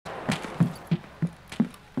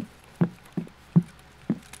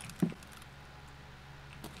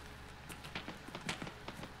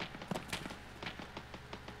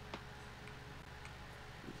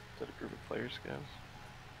I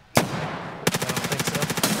don't think so.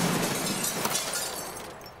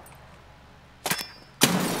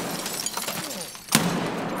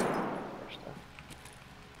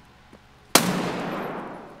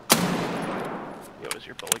 Yo, is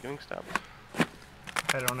your bullet getting stopped?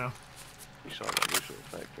 I don't know. You saw that usual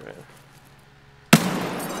effect, right?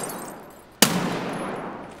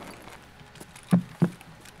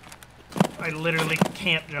 I literally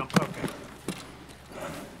can't jump. Okay.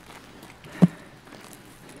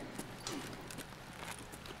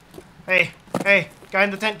 Hey, hey, guy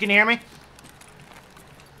in the tent, can you hear me?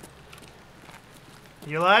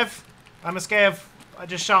 You alive? I'm a scav. I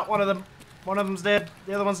just shot one of them. One of them's dead.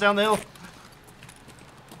 The other one's down the hill.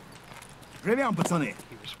 Привет, пацаны.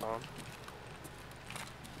 He respawned.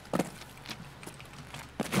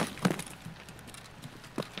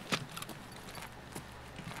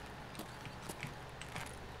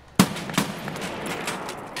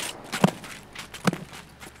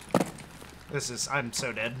 I'm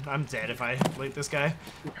so dead. I'm dead if I loot this guy.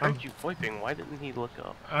 He heard you wiping. Why didn't he look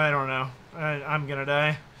up? I don't know. I'm gonna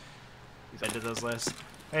die. I did those last.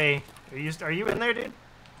 Hey, are you in there, dude?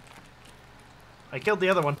 I killed the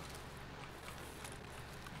other one.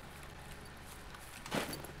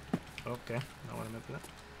 Okay, not what I meant for that.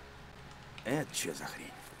 Это что за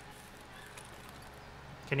хрень?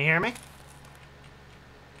 Can you hear me?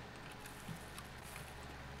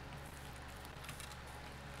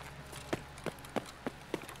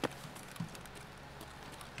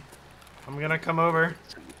 I'm gonna come over.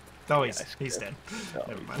 Oh, he's dead. No,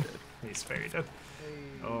 Never mind. He's very dead.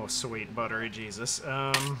 Oh, sweet buttery Jesus.